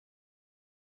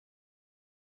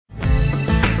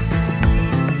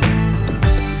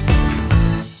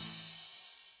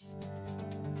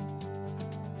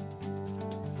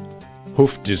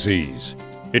Hoof disease.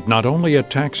 It not only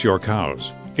attacks your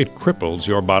cows, it cripples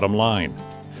your bottom line.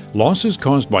 Losses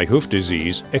caused by hoof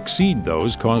disease exceed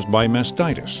those caused by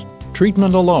mastitis.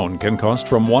 Treatment alone can cost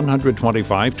from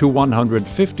 $125 to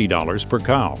 $150 per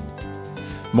cow.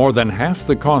 More than half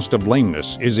the cost of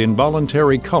lameness is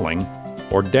involuntary culling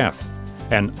or death,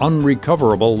 an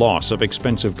unrecoverable loss of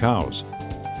expensive cows.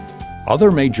 Other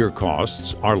major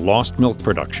costs are lost milk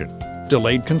production,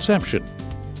 delayed conception,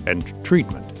 and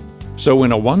treatment. So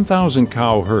in a 1,000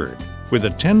 cow herd with a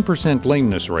 10%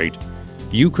 lameness rate,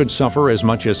 you could suffer as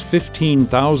much as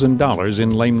 $15,000 in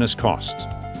lameness costs.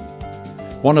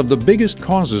 One of the biggest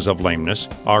causes of lameness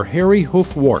are hairy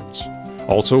hoof warts,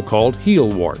 also called heel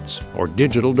warts or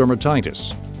digital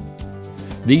dermatitis.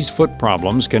 These foot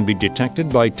problems can be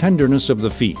detected by tenderness of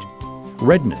the feet,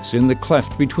 redness in the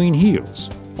cleft between heels,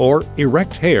 or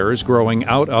erect hairs growing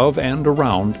out of and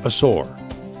around a sore.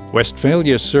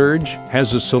 Westphalia Surge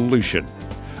has a solution,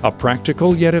 a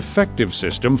practical yet effective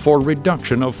system for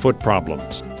reduction of foot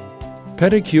problems.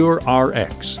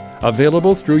 PediCuRx,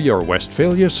 available through your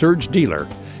Westphalia Surge dealer,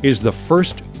 is the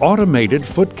first automated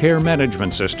foot care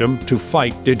management system to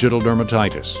fight digital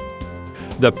dermatitis.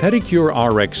 The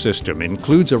PediCuRx system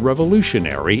includes a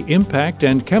revolutionary impact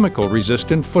and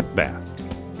chemical-resistant foot bath,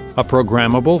 a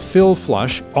programmable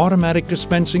fill-flush automatic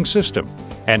dispensing system,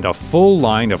 and a full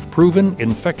line of proven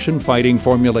infection-fighting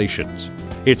formulations.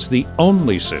 It's the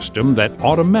only system that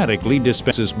automatically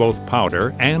dispenses both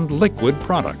powder and liquid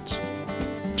products.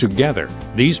 Together,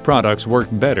 these products work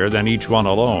better than each one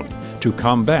alone to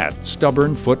combat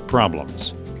stubborn foot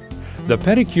problems. The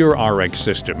PediCuRx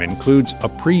system includes a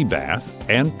pre-bath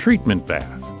and treatment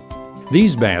bath.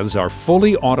 These baths are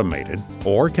fully automated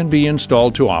or can be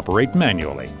installed to operate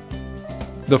manually.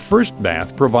 The first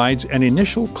bath provides an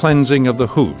initial cleansing of the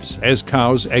hooves as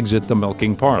cows exit the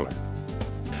milking parlor.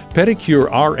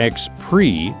 PediCuRx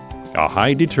Pre, a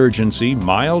high detergency,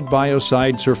 mild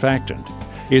biocide surfactant,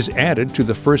 is added to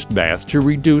the first bath to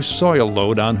reduce soil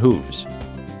load on hooves.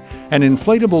 An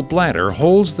inflatable bladder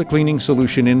holds the cleaning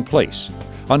solution in place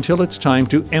until it's time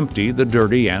to empty the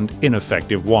dirty and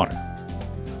ineffective water.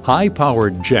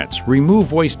 High-powered jets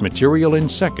remove waste material in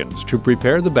seconds to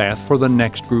prepare the bath for the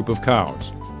next group of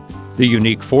cows. The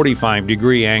unique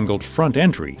 45-degree angled front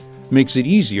entry makes it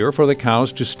easier for the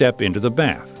cows to step into the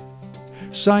bath.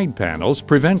 Side panels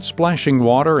prevent splashing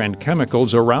water and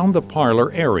chemicals around the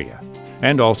parlor area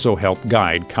and also help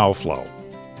guide cow flow.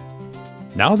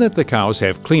 Now that the cows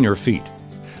have cleaner feet,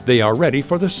 they are ready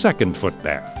for the second foot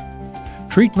bath.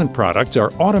 Treatment products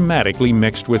are automatically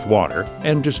mixed with water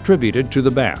and distributed to the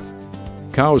bath.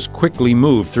 Cows quickly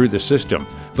move through the system,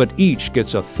 but each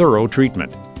gets a thorough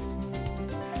treatment.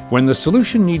 When the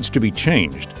solution needs to be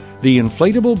changed, the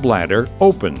inflatable bladder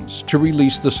opens to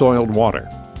release the soiled water.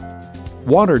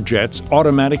 Water jets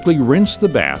automatically rinse the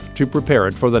bath to prepare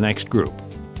it for the next group.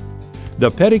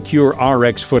 The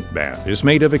PediCuRx foot bath is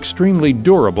made of extremely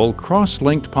durable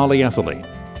cross-linked polyethylene.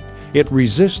 It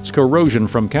resists corrosion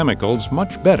from chemicals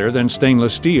much better than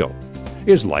stainless steel,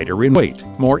 is lighter in weight,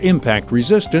 more impact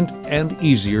resistant, and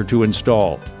easier to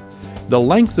install. The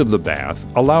length of the bath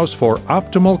allows for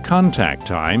optimal contact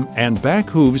time, and back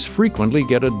hooves frequently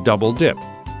get a double dip.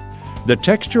 The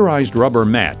texturized rubber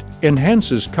mat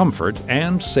enhances comfort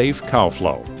and safe cow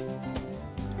flow.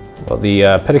 Well, the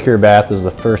Pedicure bath is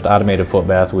the first automated foot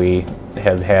bath we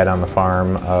have had on the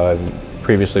farm.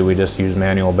 Previously we just used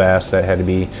manual baths that had to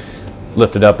be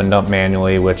lifted up and dumped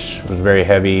manually, which was very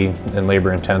heavy and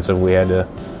labor intensive. We had to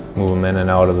move them in and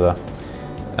out of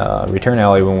the return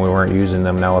alley when we weren't using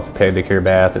them. Now with the Pedicure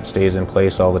bath, it stays in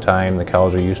place all the time. The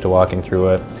cows are used to walking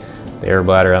through it. The air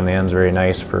bladder on the end is very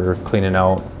nice for cleaning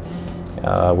out.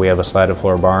 We have a slatted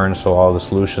floor barn, so all the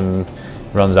solution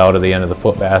runs out of the end of the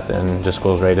foot bath and just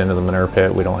goes right into the manure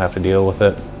pit. We don't have to deal with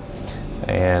it,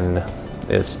 and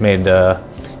it's made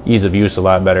ease of use a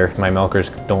lot better. My milkers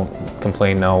don't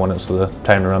complain now when it's the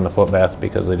time to run the foot bath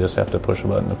because they just have to push a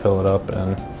button to fill it up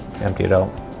and empty it out.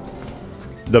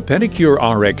 The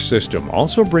PediCuRx system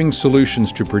also brings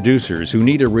solutions to producers who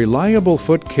need a reliable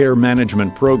foot care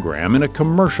management program in a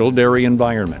commercial dairy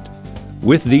environment.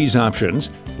 With these options,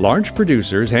 large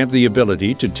producers have the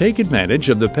ability to take advantage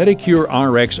of the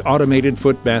PediCuRx automated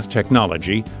foot bath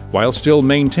technology while still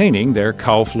maintaining their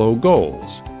cow flow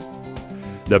goals.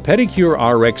 The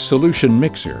PediCuRx solution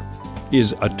mixer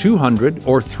is a 200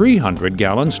 or 300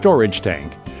 gallon storage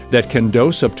tank that can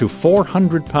dose up to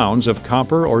 400 pounds of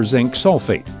copper or zinc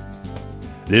sulfate.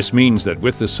 This means that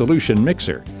with the solution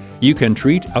mixer, you can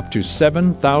treat up to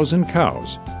 7,000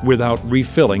 cows without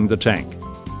refilling the tank.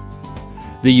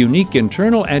 The unique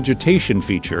internal agitation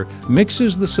feature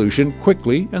mixes the solution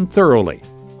quickly and thoroughly.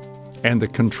 and the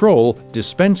control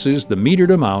dispenses the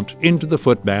metered amount into the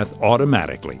foot bath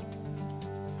automatically.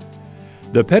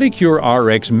 The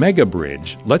PediCuRx Mega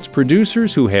Bridge lets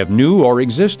producers who have new or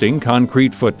existing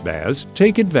concrete foot baths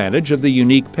take advantage of the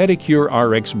unique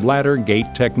PediCuRx bladder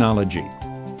gate technology.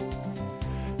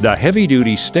 The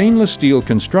heavy-duty stainless steel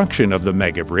construction of the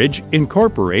Mega Bridge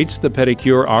incorporates the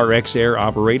PediCuRx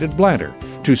air-operated bladder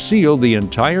to seal the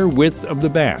entire width of the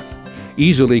bath,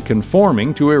 easily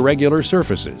conforming to irregular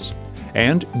surfaces,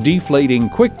 and deflating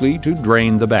quickly to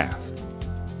drain the bath.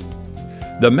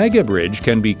 The Mega Bridge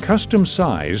can be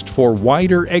custom-sized for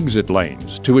wider exit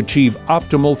lanes to achieve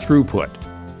optimal throughput.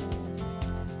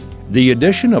 The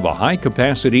addition of a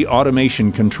high-capacity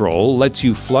automation control lets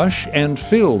you flush and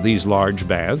fill these large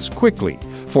baths quickly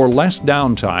for less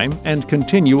downtime and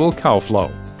continual cow flow.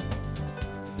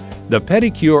 The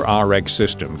PediCuRx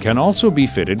system can also be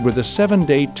fitted with a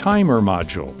 7-day timer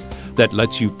module that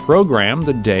lets you program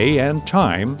the day and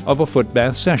time of a foot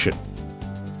bath session.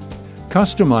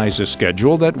 Customize a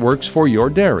schedule that works for your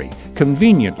dairy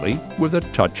conveniently with a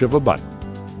touch of a button.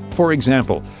 For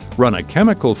example, run a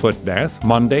chemical foot bath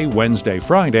Monday, Wednesday,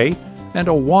 Friday, and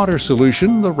a water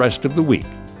solution the rest of the week.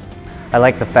 I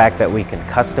like the fact that we can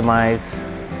customize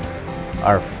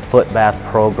our foot bath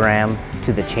program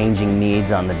to the changing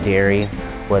needs on the dairy,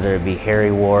 whether it be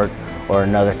hairy wart or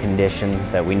another condition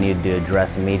that we need to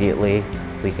address immediately.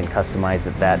 We can customize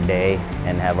it that day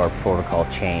and have our protocol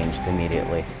changed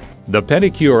immediately. The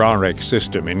PediCuRx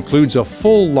system includes a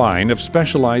full line of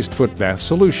specialized foot bath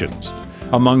solutions,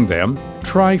 among them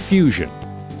TriFusion,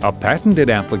 a patented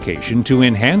application to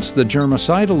enhance the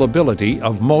germicidal ability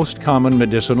of most common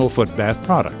medicinal foot bath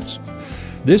products.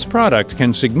 This product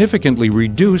can significantly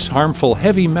reduce harmful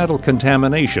heavy metal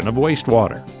contamination of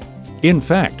wastewater. In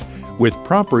fact, with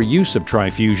proper use of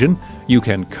TriFusion, you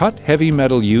can cut heavy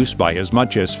metal use by as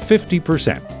much as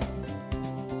 50%.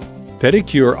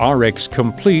 PediCuRx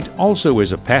Complete also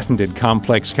is a patented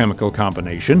complex chemical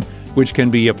combination which can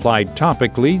be applied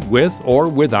topically with or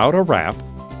without a wrap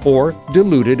or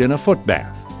diluted in a foot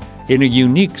bath. In a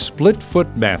unique split foot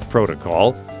bath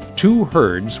protocol, 2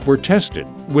 herds were tested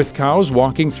with cows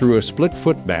walking through a split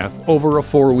foot bath over a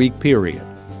 4-week period.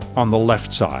 On the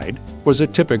left side was a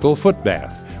typical foot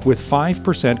bath with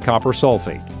 5% copper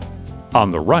sulfate.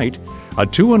 On the right, a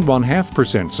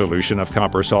 2.5% solution of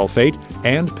copper sulfate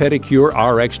and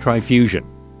PediCuRx TriFusion.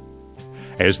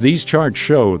 As these charts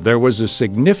show, there was a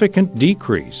significant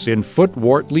decrease in foot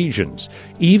wart lesions,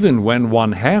 even when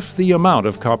 1/2 the amount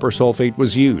of copper sulfate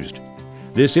was used.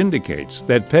 This indicates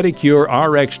that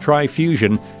PediCuRx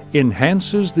TriFusion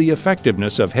enhances the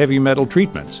effectiveness of heavy metal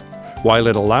treatments, while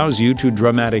it allows you to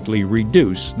dramatically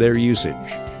reduce their usage.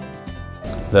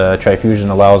 The TriFusion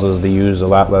allows us to use a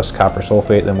lot less copper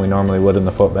sulfate than we normally would in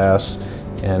the foot baths,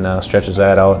 and stretches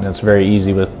that out, and it's very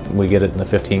easy. We get it in a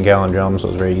 15-gallon drum, so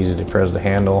it's very easy for us to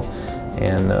handle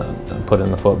and put in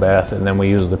the foot bath. And then we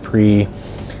use the Pre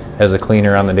as a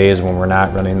cleaner on the days when we're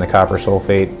not running the copper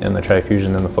sulfate and the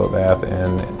TriFusion in the foot bath,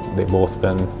 and they've both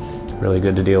been really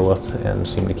good to deal with and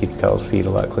seem to keep the cow's feet a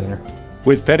lot cleaner.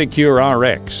 With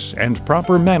PediCuRx and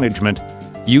proper management,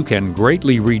 you can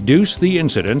greatly reduce the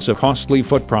incidence of costly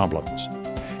foot problems.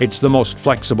 It's the most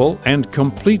flexible and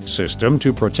complete system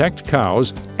to protect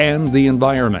cows and the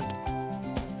environment.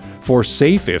 For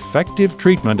safe, effective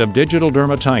treatment of digital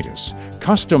dermatitis,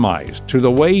 customized to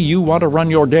the way you want to run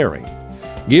your dairy,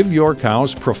 give your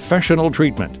cows professional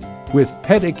treatment with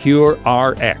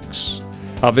PediCuRx.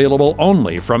 Available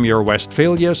only from your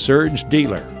Westphalia Surge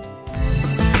dealer.